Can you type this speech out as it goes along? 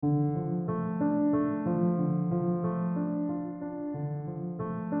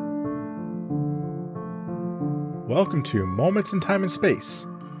Welcome to Moments in Time and Space,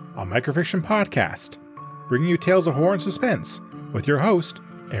 a microfiction podcast, bringing you tales of horror and suspense with your host,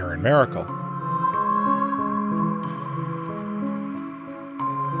 Aaron Miracle.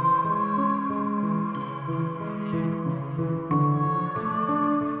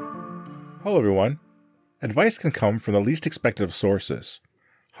 Hello everyone. Advice can come from the least expected of sources.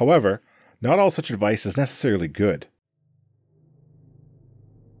 However, not all such advice is necessarily good.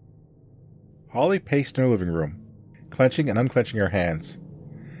 Holly paced in her living room, clenching and unclenching her hands.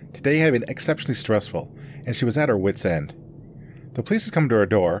 Today had been exceptionally stressful, and she was at her wit's end. The police had come to her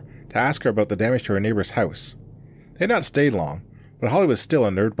door to ask her about the damage to her neighbor's house. They had not stayed long, but Holly was still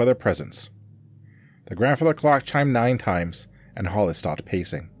unnerved by their presence. The grandfather clock chimed 9 times, and Holly stopped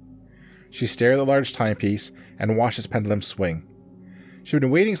pacing. She stared at the large timepiece and watched its pendulum swing. She had been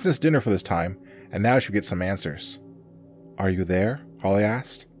waiting since dinner for this time, and now she would get some answers. "Are you there?" Holly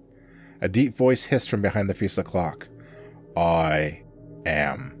asked. A deep voice hissed from behind the face of the clock. "I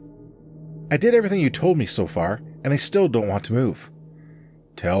am." "I did everything you told me so far, and they still don't want to move."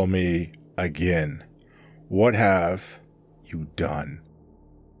 "Tell me again. What have you done?"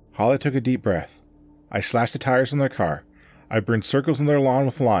 Holly took a deep breath. "I slashed the tires on their car. I burned circles in their lawn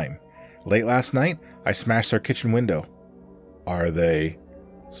with lime. Late last night, I smashed their kitchen window." "Are they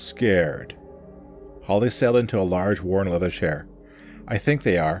scared?" Holly settled into a large worn leather chair. "I think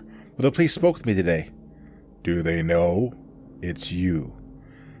they are, but the police spoke with me today." "Do they know it's you?"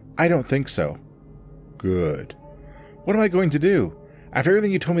 "I don't think so." "Good. What am I going to do? After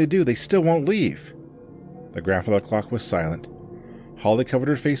everything you told me to do, they still won't leave." The grandfather clock was silent. Holly covered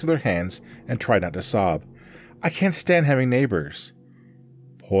her face with her hands and tried not to sob. "I can't stand having neighbors."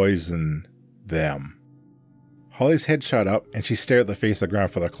 "Poison them." Holly's head shot up and she stared at the face of the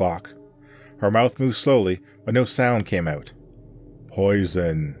grandfather clock. Her mouth moved slowly, but no sound came out.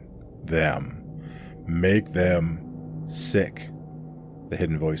 "Poison them. Make them sick," the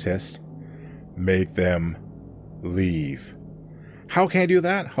hidden voice hissed. "Make them leave." "How can I do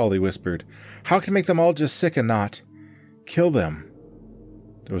that?" Holly whispered. "How can I make them all just sick and not kill them?"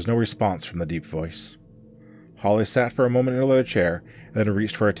 There was no response from the deep voice. Holly sat for a moment in her leather chair and then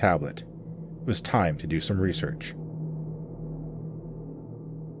reached for a tablet. It was time to do some research.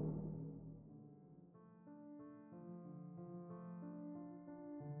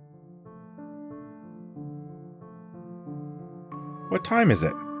 What time is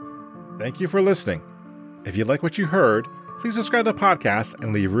it? Thank you for listening. If you like what you heard, please subscribe to the podcast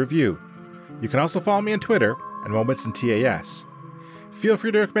and leave a review. You can also follow me on Twitter at Moments in TAS. Feel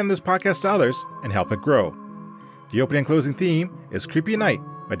free to recommend this podcast to others and help it grow. The opening and closing theme is Creepy Night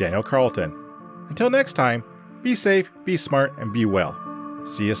by Daniel Carlton. Until next time, be safe, be smart, and be well.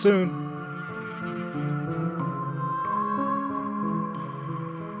 See you soon.